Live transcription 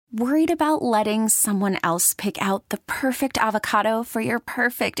Worried about letting someone else pick out the perfect avocado for your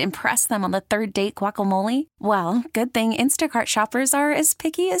perfect impress them on the third date guacamole? Well, good thing Instacart shoppers are as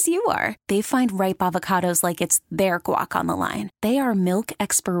picky as you are. They find ripe avocados like it's their guac on the line. They are milk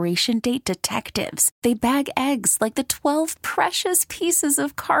expiration date detectives. They bag eggs like the 12 precious pieces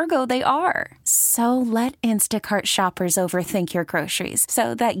of cargo they are. So let Instacart shoppers overthink your groceries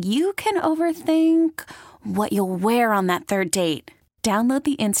so that you can overthink what you'll wear on that third date. Download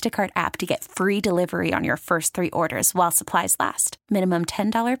the Instacart app to get free delivery on your first 3 orders while supplies last. Minimum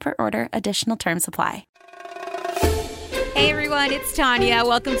 $10 per order. Additional terms apply. Hey everyone, it's Tonya.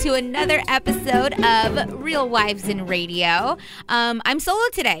 Welcome to another episode of Real Wives in Radio. I'm solo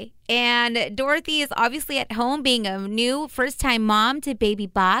today. And Dorothy is obviously at home being a new first-time mom to baby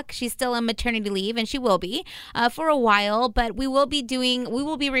Bach. She's still on maternity leave, and she will be for a while. But we will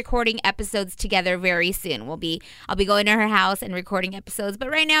be recording episodes together very soon. I'll be going to her house and recording episodes. But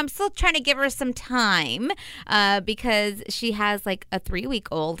right now, I'm still trying to give her some time because she has like a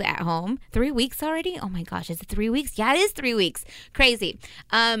 3-week-old at home. 3 weeks already? Oh my gosh, is it 3 weeks? Yeah, it is 3 weeks. Crazy.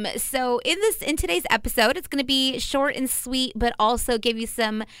 So in today's episode, it's going to be short and sweet, but also give you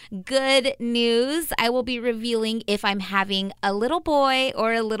some good news. I will be revealing if I'm having a little boy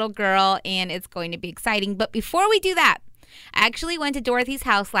or a little girl, and it's going to be exciting. But before we do that, I actually went to Dorothy's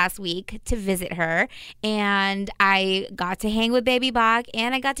house last week to visit her, and I got to hang with baby Bach,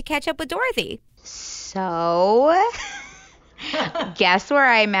 and I got to catch up with Dorothy. So, guess where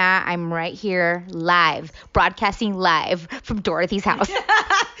I'm at? I'm right here live, broadcasting live from Dorothy's house.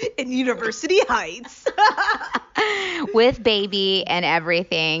 In University Heights. With baby and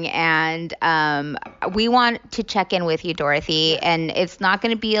everything. And we want to check in with you, Dorothy. And it's not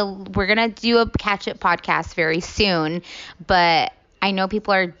going to be we're going to do a catch-up podcast very soon. But I know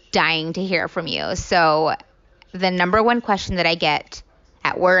people are dying to hear from you. So the number one question that I get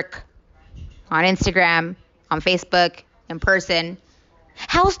at work, on Instagram, on Facebook, in person,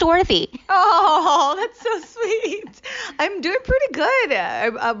 how's Dorothy? Oh, that's so sweet. I'm doing pretty good.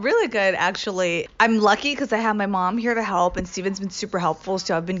 I'm really good, actually. I'm lucky because I have my mom here to help, and Steven's been super helpful,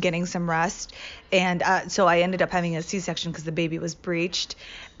 so I've been getting some rest. And so I ended up having a C-section because the baby was breached.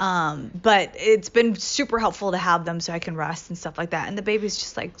 But it's been super helpful to have them so I can rest and stuff like that. And the baby's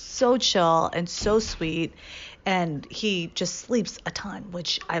just like so chill and so sweet. And he just sleeps a ton,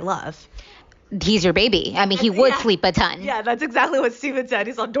 which I love. He's your baby. I mean, he would sleep a ton. Yeah, that's exactly what Steven said.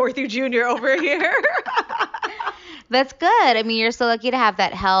 He's on Dorothy Jr. over here. That's good. I mean, you're so lucky to have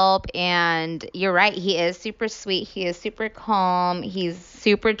that help. And you're right. He is super sweet. He is super calm. He's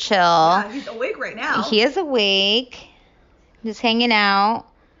super chill. Yeah, he's awake right now. He is awake. Just hanging out.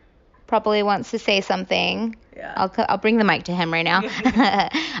 Probably wants to say something. Yeah. I'll bring the mic to him right now.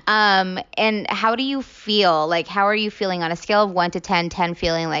 And how do you feel? Like, how are you feeling on a scale of 1 to 10, 10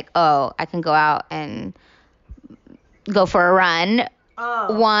 feeling like, oh, I can go out and go for a run.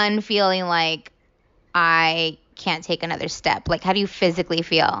 1 feeling like I can't take another step. Like, how do you physically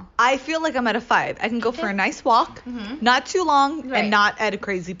feel? I feel like I'm at a 5. I can go for a nice walk, not too long, and not at a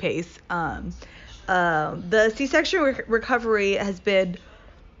crazy pace. The C-section recovery has been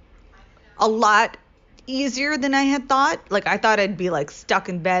a lot easier than I had thought. Like, I thought I'd be like stuck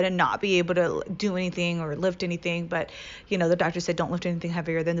in bed and not be able to do anything or lift anything, but the doctor said don't lift anything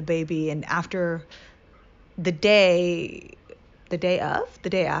heavier than the baby. And after the day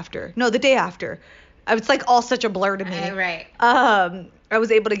after, it's like all such a blur to me. Right. I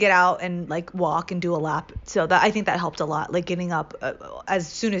was able to get out and like walk and do a lap, so that I think that helped a lot, like getting up as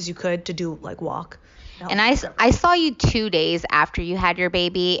soon as you could to do like walk. And I saw you 2 days after you had your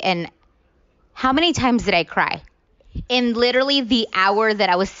baby, and how many times did I cry? In literally the hour that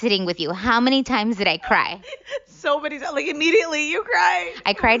I was sitting with you, how many times did I cry? So many times. Like, immediately you cried.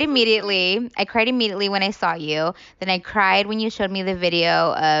 I cried immediately. When I saw you. Then I cried when you showed me the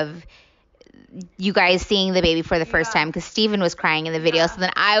video of you guys seeing the baby for the first time, because Steven was crying in the video. So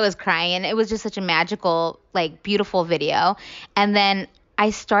then I was crying, and it was just such a magical, like, beautiful video. And then I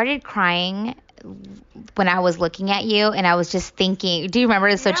started crying when I was looking at you, and I was just thinking, do you remember?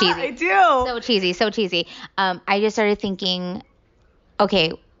 It's so cheesy. I do. So cheesy. I just started thinking,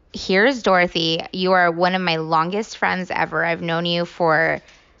 okay, here's Dorothy. You are one of my longest friends ever. I've known you for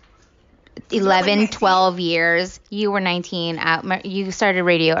 11, 12 years. You were 19. You started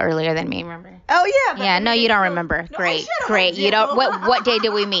radio earlier than me, remember? Oh, yeah. Yeah, no, you don't remember. No, Great. You don't. What day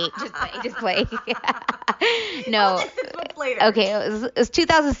did we meet? Just play. No. 6 months later. Okay, it was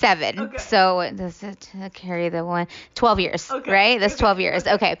 2007. Okay. So does it carry the one? 12 years, right? That's 12 years.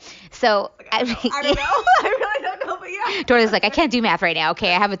 Okay. So I don't know. I really don't know, but yeah. Dorothy's like, I can't do math right now.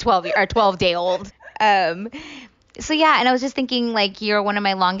 Okay, I have a 12-day-old. So yeah, and I was just thinking, like, you're one of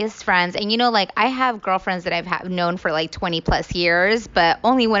my longest friends, and like, I have girlfriends that I've known for like 20 plus years, but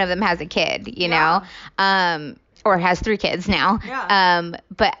only one of them has a kid, know, or has 3 kids now. Yeah.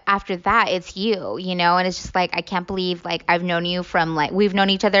 But after that, it's you, and it's just like, I can't believe, like, I've known you from, like, we've known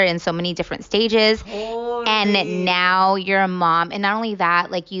each other in so many different stages, and now you're a mom, and not only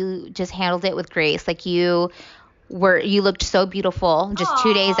that, like, you just handled it with grace, like, you looked so beautiful just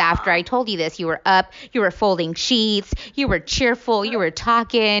 2 days after I told you this. You were up, you were folding sheets, you were cheerful, you were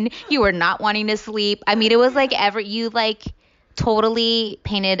talking, you were not wanting to sleep. I mean, it was like you like totally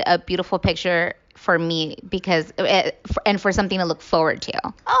painted a beautiful picture for me because and for something to look forward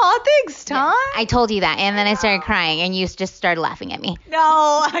to. Oh, thanks, Tom. I told you that, and then I started crying, and you just started laughing at me. No,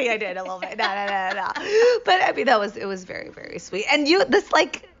 I did a little bit. No. But I mean, it was very, very sweet. And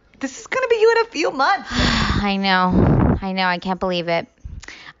this is gonna be you in a few months. I know. I can't believe it.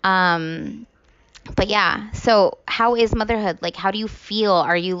 But yeah. So how is motherhood? Like, how do you feel?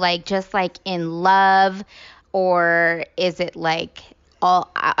 Are you like just like in love, or is it like all?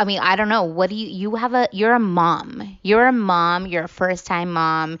 I mean, I don't know. What do you're a mom. You're a mom. You're a first time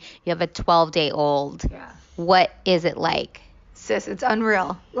mom. You have a 12-day-old. Yeah. What is it like? Sis, it's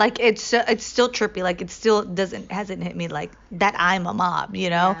unreal. Like, it's still trippy. Like, it still hasn't hit me like that I'm a mom,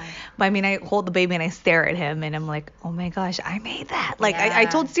 Yeah. But I mean, I hold the baby and I stare at him and I'm like, oh my gosh, I made that. Like, I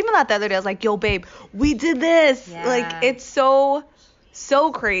told Steven that the other day. I was like, yo, babe, we did this. Yeah. Like, it's so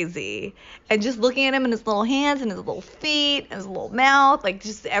crazy. And just looking at him and his little hands and his little feet and his little mouth, like,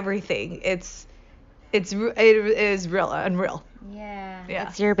 just everything. It is real, unreal. Yeah.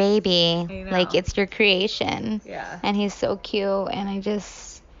 It's your baby. I know. Like, it's your creation. Yeah. And he's so cute, and he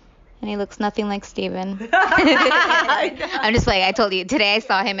looks nothing like Steven. I know. I'm just like, I told you, today I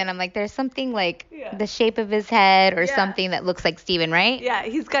saw him, and I'm like, there's something like the shape of his head or something that looks like Steven, right? Yeah,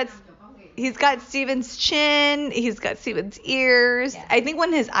 he's got Steven's chin, he's got Steven's ears. Yeah. I think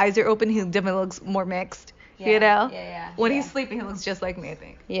when his eyes are open, he definitely looks more mixed. Yeah. When he's sleeping, he looks just like me, I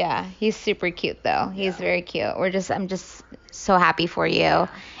think. Yeah, he's super cute though. He's very cute. I'm just so happy for you,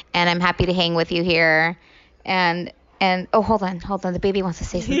 and I'm happy to hang with you here. And oh, hold on, the baby wants to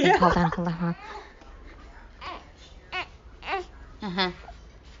say something. Yeah. Hold on.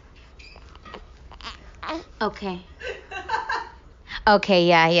 Okay. Okay,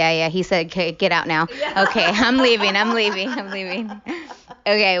 yeah. He said, okay, get out now. Yeah. Okay, I'm leaving.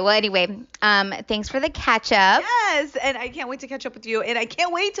 Okay, well, anyway, thanks for the catch up. Yes, and I can't wait to catch up with you, and I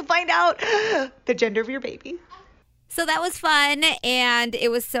can't wait to find out the gender of your baby. So that was fun, and it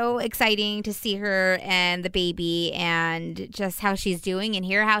was so exciting to see her and the baby and just how she's doing and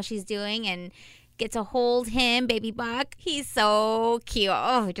hear how she's doing and get to hold him, baby Buck. He's so cute.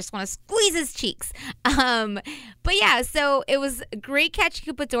 Oh, I just want to squeeze his cheeks. But yeah, so it was great catching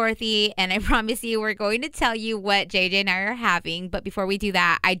up with Dorothy, and I promise you we're going to tell you what JJ and I are having. But before we do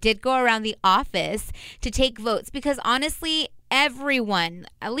that, I did go around the office to take votes because honestly, everyone,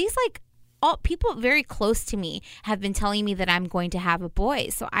 at least like all people very close to me, have been telling me that I'm going to have a boy.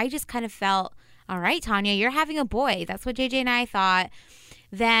 So I just kind of felt, all right, Tonya, you're having a boy. That's what JJ and I thought.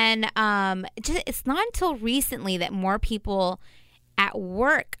 Then it's not until recently that more people at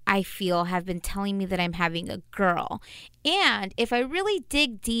work, I feel, have been telling me that I'm having a girl. And if I really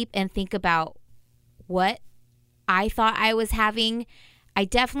dig deep and think about what I thought I was having, I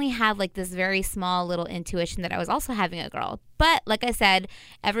definitely had like this very small little intuition that I was also having a girl. But like I said,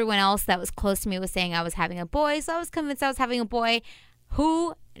 everyone else that was close to me was saying I was having a boy. So I was convinced I was having a boy.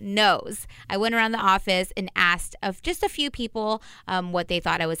 Who knows? I went around the office and asked of just a few people what they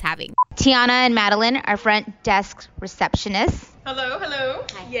thought I was having. Tiana and Madeline, our front desk receptionists. Hello.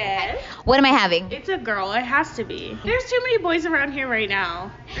 Hi. Yes. What am I having? It's a girl. It has to be. There's too many boys around here right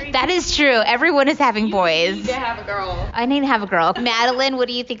now. That is true. Everyone is having boys. You need to have a girl. I need to have a girl. Madeline, what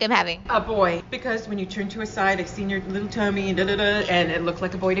do you think I'm having? A boy. Because when you turn to a side, I've seen your little tummy and and it looks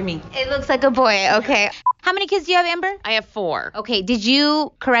like a boy to me. It looks like a boy. Okay. How many kids do you have, Amber? I have 4. Okay. Did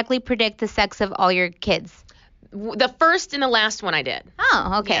you correctly predict the sex of all your kids? The first and the last one I did.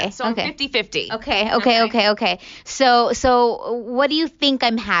 Oh, okay. Yeah, so I'm 50-50. Okay. So what do you think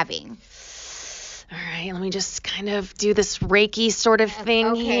I'm having? All right, let me just kind of do this Reiki sort of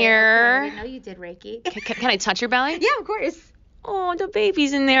thing here. Okay. I didn't know you did Reiki. Can I touch your belly? Yeah, of course. Oh, the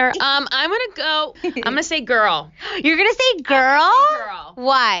baby's in there. I'm gonna say girl. You're gonna say girl? Girl.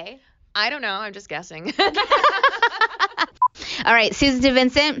 Why? I don't know. I'm just guessing. All right, Susan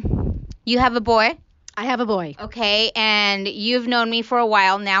DeVincent, you have a boy. I have a boy. Okay, and you've known me for a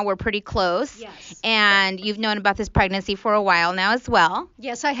while now. We're pretty close. Yes. And you've known about this pregnancy for a while now as well.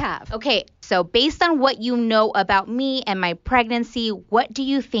 Yes, I have. Okay, so based on what you know about me and my pregnancy, what do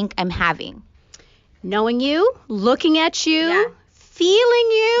you think I'm having? knowing you, looking at you, Yeah.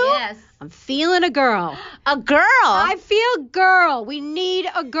 feeling you. Yes. I'm feeling a girl. A girl. I feel girl. We need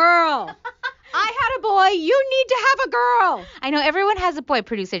a girl. I had a boy. You need to have a girl. I know everyone has a boy.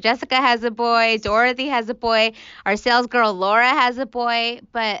 Producer Jessica has a boy. Dorothy has a boy. Our sales girl Laura has a boy.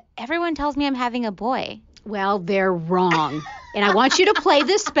 But everyone tells me I'm having a boy. Well, they're wrong. And I want you to play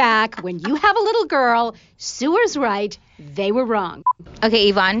this back. When you have a little girl, Sewer's right. They were wrong. Okay,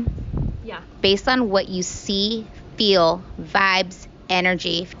 Yvonne. Yeah. Based on what you see, feel, vibes,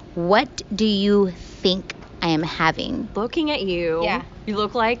 energy, what do you think I am having? Looking at you, Yeah. you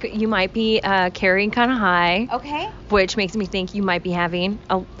look like you might be carrying kind of high, Okay. which makes me think you might be having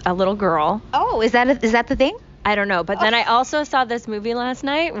a little girl. Oh, is that the thing? I don't know. But then I also saw this movie last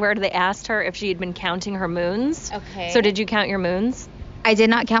night where they asked her if she had been counting her moons. Okay. So did you count your moons? I did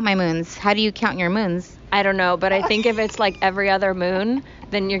not count my moons. How do you count your moons? I don't know, but I think if it's like every other moon,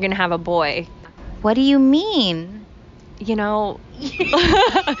 then you're going to have a boy. What do you mean? You know,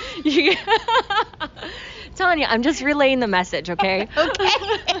 Tonya, I'm just relaying the message, okay? Okay.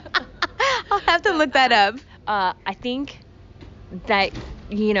 I'll have to look that up. I think that,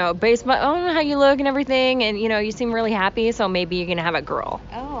 you know, based on how you look and everything, and, you know, you seem really happy, so maybe you're going to have a girl.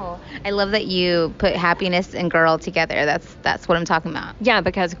 Oh, I love that you put happiness and girl together. That's what I'm talking about. Yeah,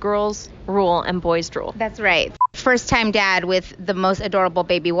 because girls rule and boys drool. That's right. First time dad with the most adorable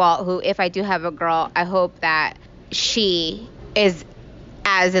baby Walt, who, if I do have a girl, I hope that she is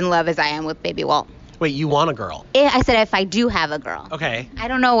as in love as I am with baby Walt. Wait, you want a girl? I said if I do have a girl. Okay. I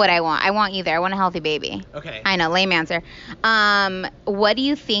don't know what I want. I want either. I want a healthy baby. Okay. I know, lame answer. What do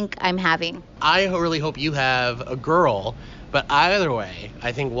you think I'm having? I really hope you have a girl, but either way,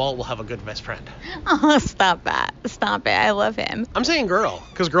 I think Walt will have a good best friend. Oh, stop that. Stop it. I love him. I'm saying girl,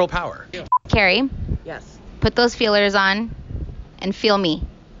 because girl power. Carrie, Yes. put those feelers on and feel me.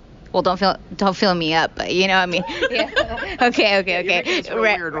 Well, don't feel me up, but you know what I mean. Yeah. Okay. It's really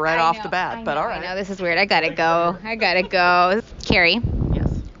weird right off the bat, but all right. I know, this is weird. I gotta go. Carrie. Yes.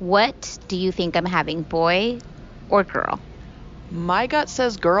 What do you think I'm having, boy or girl? My gut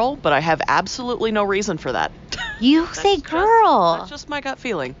says girl, but I have absolutely no reason for that. You say girl. That's just my gut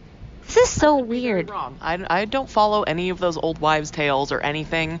feeling. This is so weird. Wrong. I don't follow any of those old wives' tales or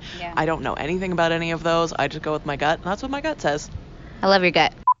anything. Yeah. I don't know anything about any of those. I just go with my gut, and that's what my gut says. I love your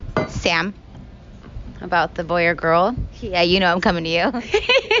gut. Sam, about the boy or girl? Yeah, you know I'm coming to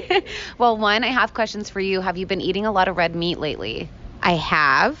you. Well, one, I have questions for you. Have you been eating a lot of red meat lately? I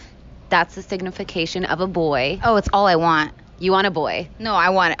have. That's the signification of a boy. Oh, it's all I want. You want a boy? No, I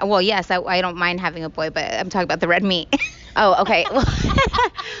want it. Well, yes, I don't mind having a boy, but I'm talking about the red meat. Oh, okay.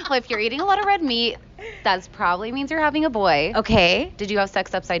 Well, if you're eating a lot of red meat, that probably means you're having a boy. Okay. Did you have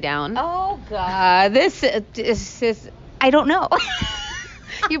sex upside down? Oh, God. This is, I don't know.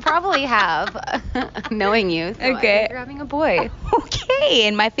 You probably have, knowing you. So I think you're having a boy. Okay,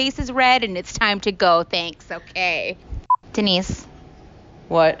 and my face is red and it's time to go. Thanks. Okay. Denise.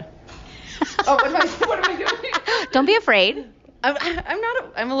 What? Oh, what am I doing? Don't be afraid.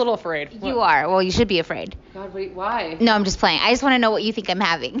 I'm a little afraid. You are. Well, you should be afraid. God, wait, why? No, I'm just playing. I just want to know what you think I'm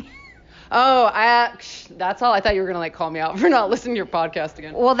having. Oh, that's all. I thought you were going to like call me out for not listening to your podcast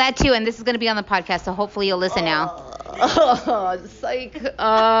again. Well, that too, and this is going to be on the podcast, so hopefully you'll listen now. Oh, psych.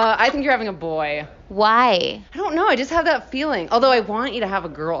 I think you're having a boy. Why? I don't know. I just have that feeling. Although I want you to have a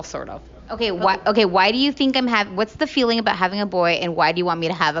girl, sort of. Okay, why do you think I'm having, what's the feeling about having a boy, and why do you want me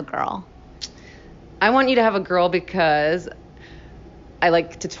to have a girl? I want you to have a girl because I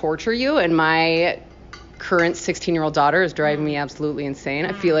like to torture you, and my current 16-year-old daughter is driving me absolutely insane.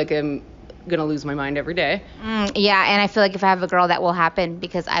 I feel like I'm gonna lose my mind every day. Yeah, and I feel like if I have a girl, that will happen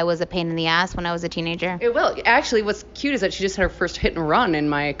because I was a pain in the ass when I was a teenager. It will. Actually, what's cute is that she just had her first hit and run in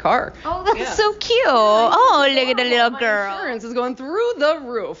my car. Oh, that's so cute. Oh, look at the little girl. My insurance is going through the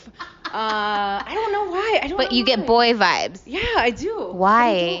roof. I don't know why. But you get boy vibes. Yeah, I do.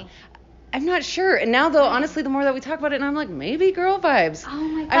 Why? I'm not sure. And now, though, honestly, the more that we talk about it, and I'm like, maybe girl vibes. Oh,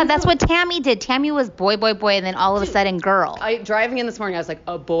 my God. That's what Tammy did. Tammy was boy, and then all of a sudden girl. Driving in this morning, I was like,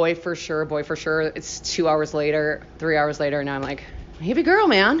 a boy for sure. It's 2 hours later, 3 hours later, and now I'm like, maybe girl,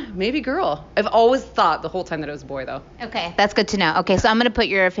 man. Maybe girl. I've always thought the whole time that it was a boy, though. Okay, that's good to know. Okay, so I'm going to put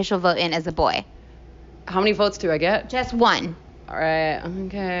your official vote in as a boy. How many votes do I get? Just one. All right.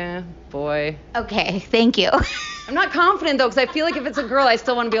 Okay. Boy. Okay, thank you. I'm not confident, though, because I feel like if it's a girl, I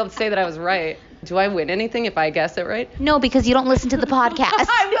still want to be able to say that I was right. Do I win anything if I guess it right? No, because you don't listen to the podcast.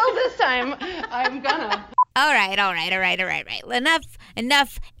 I will this time. I'm gonna. All right.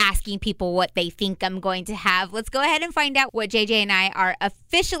 Enough asking people what they think I'm going to have. Let's go ahead and find out what JJ and I are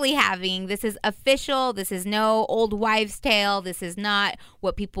officially having. This is official. This is no old wives' tale. This is not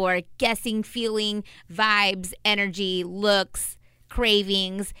what people are guessing, feeling, vibes, energy, looks,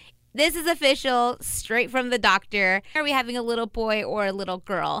 cravings. This is official, straight from the doctor. Are we having a little boy or a little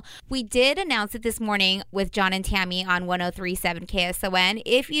girl? We did announce it this morning with John and Tammy on 103.7 KSON.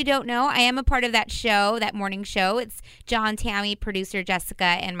 If you don't know, I am a part of that show, that morning show. It's John, Tammy, producer Jessica,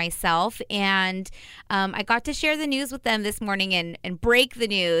 and myself. And I got to share the news with them this morning and break the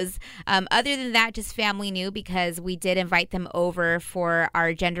news. Other than that, just family knew because we did invite them over for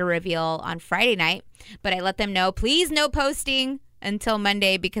our gender reveal on Friday night. But I let them know, please no posting until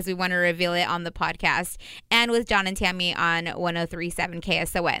Monday because we want to reveal it on the podcast and with John and Tammy on 103.7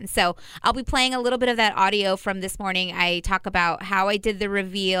 KSON. So I'll be playing a little bit of that audio from this morning. I talk about how I did the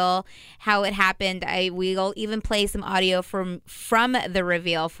reveal, how it happened. We'll even play some audio from the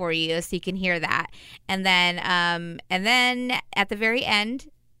reveal for you so you can hear that. And then at the very end,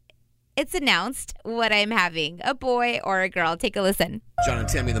 it's announced what I'm having, a boy or a girl. Take a listen. John and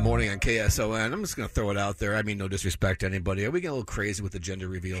Tammy in the morning on KSON. I'm just going to throw it out there. I mean, no disrespect to anybody. Are we getting a little crazy with the gender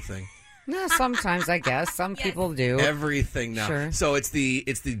reveal thing? No, sometimes I guess. Some people do. Everything now. Sure. So it's the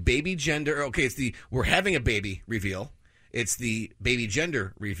baby gender. Okay, we're having a baby reveal. It's the baby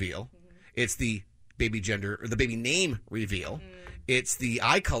gender reveal. It's the baby gender or the baby name reveal. It's the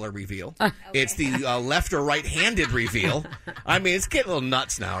eye color reveal. Okay. It's the left or right-handed reveal. I mean, it's getting a little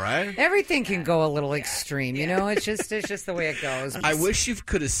nuts now, right? Everything can go a little extreme, you know. It's just the way it goes. I wish you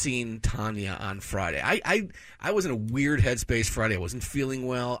could have seen Tonya on Friday. I was in a weird headspace Friday. I wasn't feeling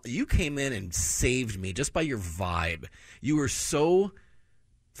well. You came in and saved me just by your vibe. You were so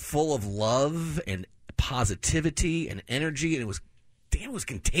full of love and positivity and energy, and it was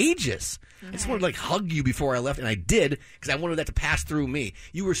contagious. I just wanted to hug you before I left, and I did because I wanted that to pass through me.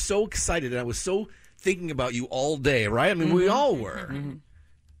 You were so excited, and I was so thinking about you all day, right? I mean, we all were. Mm-hmm.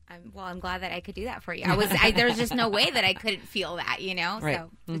 I'm glad that I could do that for you. There was just no way that I couldn't feel that, you know? Right.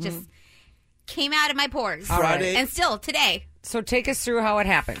 So it just came out of my pores. Friday. And still, today. So take us through how it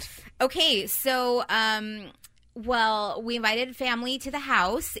happened. Okay, so... Well, we invited family to the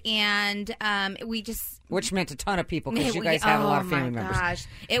house, and we just... Which meant a ton of people, because you guys have a lot of family members. Oh, my gosh.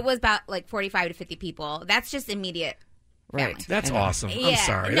 It was about 45 to 50 people. That's just immediate family. Right. That's awesome. Yeah. I'm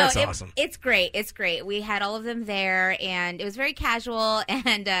sorry. That's awesome. It's great. It's great. We had all of them there, and it was very casual.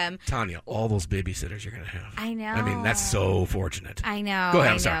 And Tanya, all those babysitters you're going to have. I know. I mean, that's so fortunate. I know. Go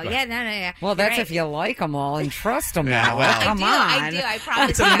ahead. I know. Sorry. Yeah, no. Well, that's if you like them all and trust them all. Well, come on. I do. I promise.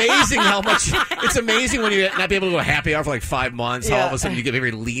 It's amazing how much. It's amazing when you not be able to go happy hour for 5 months. All of a sudden you get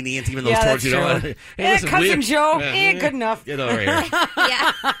very lenient, even those towards you. Hey, listen, Cousin Joe, good enough. Get over here.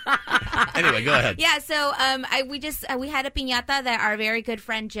 Yeah. Anyway, go ahead. Yeah. So we had a piñata that our very good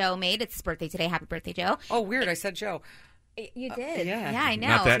friend Joe made. It's his birthday today. Happy birthday, Joe. Oh, weird. I said Joe. You did. Yeah, I know.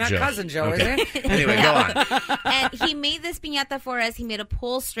 Not that it's not Joe. Cousin Joe, Okay. is it? Anyway, go on. And he made this piñata for us. He made a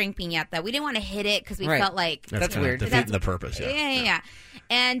pull string piñata. We didn't want to hit it because we felt like that's weird. Defeating the purpose. Yeah.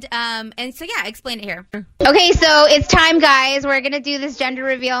 And so explain it here. Okay, so it's time, guys. We're going to do this gender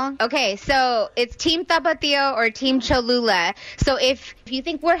reveal. Okay, so it's Team Tapatio or Team Cholula. So if you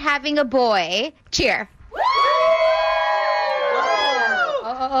think we're having a boy, cheer.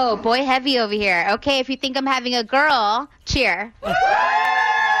 Oh, boy heavy over here. Okay, if you think I'm having a girl, cheer.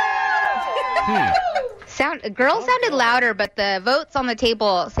 Girls sounded louder, but the votes on the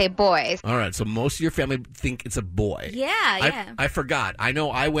table say boys. All right, so most of your family think it's a boy. Yeah. I forgot. I know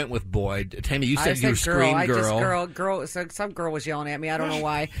I went with boy. Tammy, you said you girl. screamed girl. Girl. So some girl was yelling at me. I don't know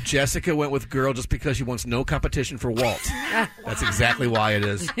why. Jessica went with girl just because she wants no competition for Walt. That's exactly why it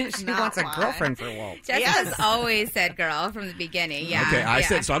is. She wants a girlfriend for Walt. Jessica's always said girl from the beginning. Yeah. Okay, I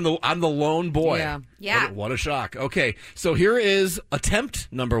said so. I'm the lone boy. Yeah. What a shock. Okay, so here is attempt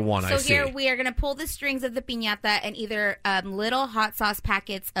number 1. So here we are going to pull the strings of the piñata, and either little hot sauce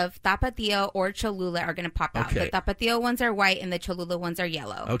packets of Tapatio or Cholula are going to pop out. Okay. The Tapatio ones are white, and the Cholula ones are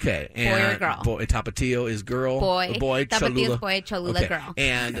yellow. Okay. Boy or girl? Tapatio is girl. Boy. Tapatio Cholula. is boy, Cholula girl.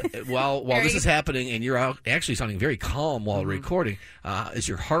 And while this is happening, and you're actually sounding very calm while recording, is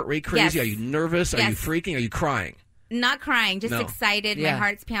your heart rate crazy? Yes. Are you nervous? Are you freaking? Are you crying? Not crying, just No. excited. Yeah. My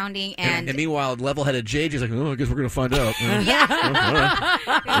heart's pounding. And meanwhile, level-headed Jade is like, I guess we're going to find out. yeah. All right.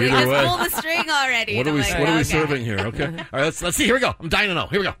 They Either just way. pull the string already. What are we serving here? Okay. All right, let's see. Here we go. I'm dying to know.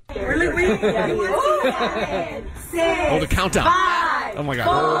 Here we go. The countdown. 5, oh my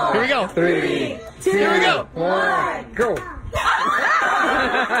God. 4, here we go. 3, 2, here we go. 1, go.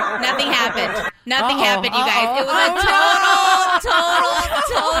 Nothing happened. Nothing happened, you guys. It was a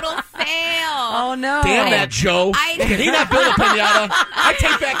total fail. Oh, no. Damn that, Joe. Can he not build a piñata? I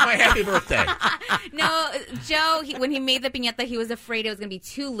take back my happy birthday. No, Joe, when he made the piñata, he was afraid it was going to be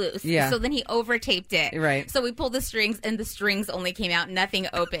too loose. Yeah. So then he over-taped it. Right. So we pulled the strings, and the strings only came out. Nothing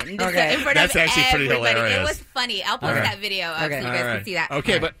opened. Okay. So in front That's of actually pretty everybody. hilarious. It was funny. I'll post that video up so you guys can see that.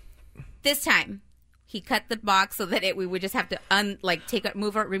 Okay, but this time, he cut the box so that we would just have to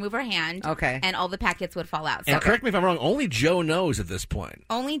remove our hand. Okay. And all the packets would fall out. So and correct me if I'm wrong, only Joe knows at this point.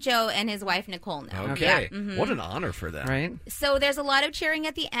 only Joe and his wife Nicole know. Okay. Yeah. Mhm. What an honor for them. Right. So there's a lot of cheering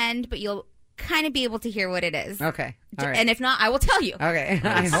at the end, but you'll kind of be able to hear what it is. Okay. All right. And if not, I will tell you. Okay.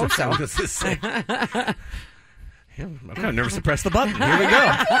 I hope so. I'm kind of nervous to press the button. Here we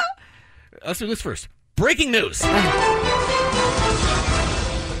go. Let's do this first. Breaking news.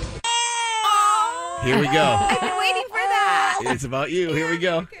 Here we go. I've been waiting for that. It's about you. Here we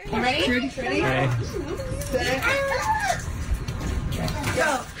go. Ready? Ready?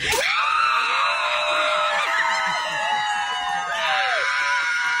 Go.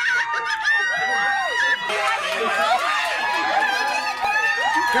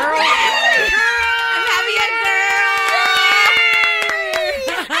 Girl. I'm having a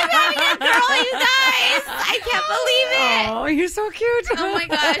girl, you guys. I can't believe it. Oh, you're so cute. Oh my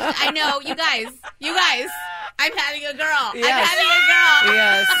gosh. I know. You guys. I'm having a girl. Yes. I'm having a girl.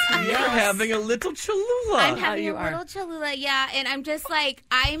 Yes. You're having a little Cholula. I'm having a little Cholula, yeah. And I'm just like,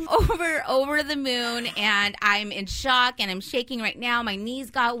 I'm over the moon, and I'm in shock, and I'm shaking right now. My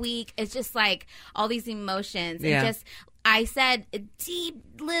knees got weak. It's just like all these emotions. Yeah. And just, I said, a deep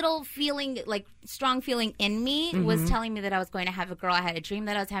little feeling, like strong feeling in me was telling me that I was going to have a girl. I had a dream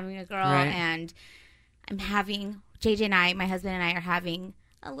that I was having a girl, Right. and I'm having, JJ and I, my husband and I are having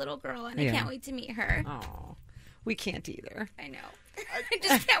a little girl, and I can't wait to meet her. Oh, we can't either. I know. I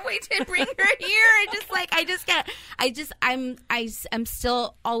just can't wait to bring her here. I'm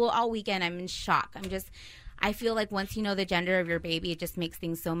still all weekend. I'm in shock. I feel like once you know the gender of your baby, it just makes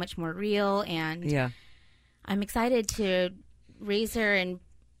things so much more real. And Yeah. I'm excited to raise her and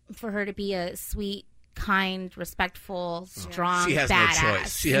for her to be a sweet, kind, respectful, strong, She has badass. no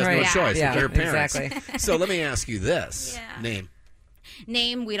choice. She has no Right. choice. Yeah, It's her parents. exactly. So let me ask you this. Yeah.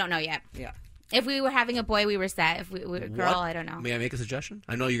 Name, we don't know yet. Yeah. If we were having a boy, we were set. If we were a girl, I don't know. May I make a suggestion?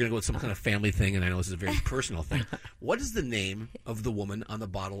 I know you're going to go with some kind of family thing, and I know this is a very personal thing. What is the name of the woman on the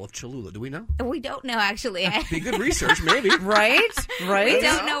bottle of Cholula? Do we know? We don't know, actually. Be good research, maybe. Right? We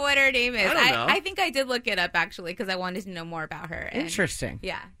don't know what her name is. I don't know. I think I did look it up, actually, because I wanted to know more about her. And Interesting.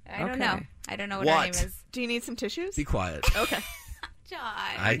 yeah. I don't Okay. know. I don't know what her name is. Do you need some tissues? Be quiet. Okay.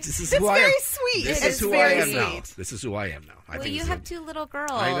 John. This is It's who I am. very sweet. This It's is who very I am now. sweet. This is who I am now. I Well, think you it's have two little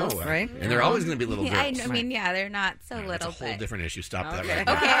girls. I know, Right? And they're always going to be little girls. I mean, yeah, they're not so All right, little. that's a whole but... different issue. Stop that Okay. right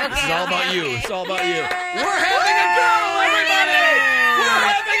now. Okay, This is all okay, about okay, you. okay. It's all about you. We're having a girl, everybody! We're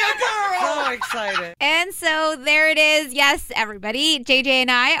having a girl! So excited. And so there it is. Yes, everybody. JJ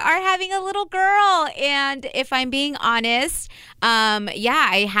and I are having a little girl. And if I'm being honest,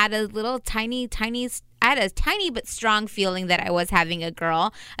 I had a little tiny but strong feeling that I was having a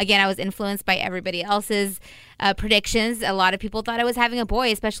girl. Again, I was influenced by everybody else's predictions. A lot of people thought I was having a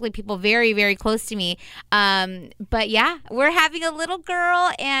boy, especially people very, very close to me. But yeah, we're having a little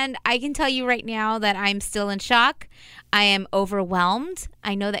girl, and I can tell you right now that I'm still in shock. I am overwhelmed.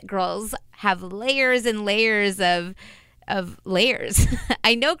 I know that girls have layers and layers of layers.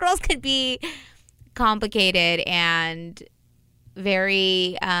 I know girls can be complicated and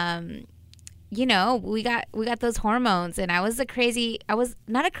very we got those hormones, and I was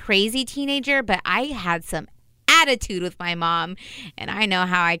not a crazy teenager, but I had some attitude with my mom, and I know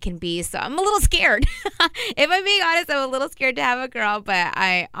how I can be, so I'm a little scared. If I'm being honest, I'm a little scared to have a girl, but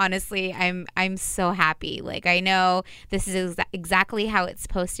I'm so happy. Like, I know this is exactly how it's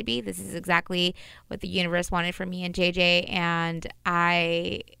supposed to be. This is exactly what the universe wanted for me and JJ, and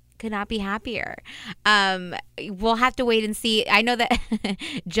I could not be happier. We'll have to wait and see. I know that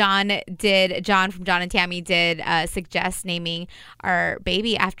John from John and Tammy did suggest naming our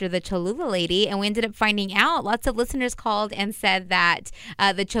baby after the Cholula lady, and we ended up finding out. Lots of listeners called and said that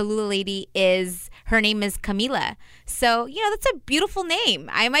the Cholula lady her name is Camila. So, that's a beautiful name.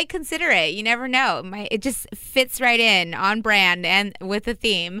 I might consider it. You never know. It just fits right in on brand and with the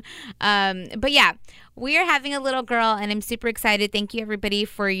theme. But yeah, we are having a little girl, and I'm super excited. Thank you, everybody,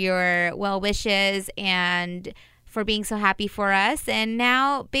 for your well wishes and for being so happy for us. And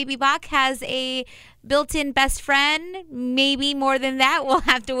now Baby Bach has a built-in best friend, maybe more than that. We'll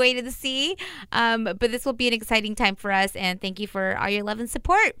have to wait and see. But this will be an exciting time for us, and thank you for all your love and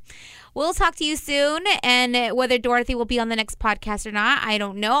support. We'll talk to you soon, and whether Dorothy will be on the next podcast or not, I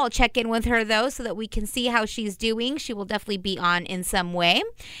don't know. I'll check in with her, though, so that we can see how she's doing. She will definitely be on in some way,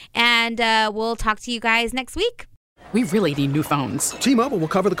 and we'll talk to you guys next week. We really need new phones. T-Mobile will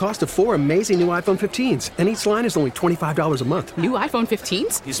cover the cost of 4 amazing new iPhone 15s, and each line is only $25 a month. New iPhone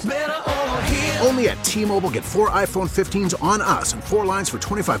 15s? It's better over here. Only at T-Mobile, get 4 iPhone 15s on us and 4 lines for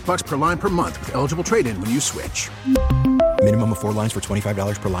 $25 per line per month with eligible trade-in when you switch. Minimum of 4 lines for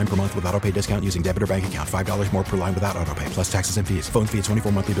 $25 per line per month with autopay discount using debit or bank account. $5 more per line without autopay, plus taxes and fees. Phone fee at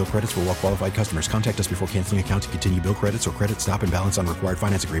 24 monthly bill credits for well-qualified customers. Contact us before canceling account to continue bill credits or credit stop and balance on required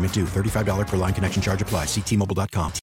finance agreement due. $35 per line connection charge applies. See T-Mobile.com.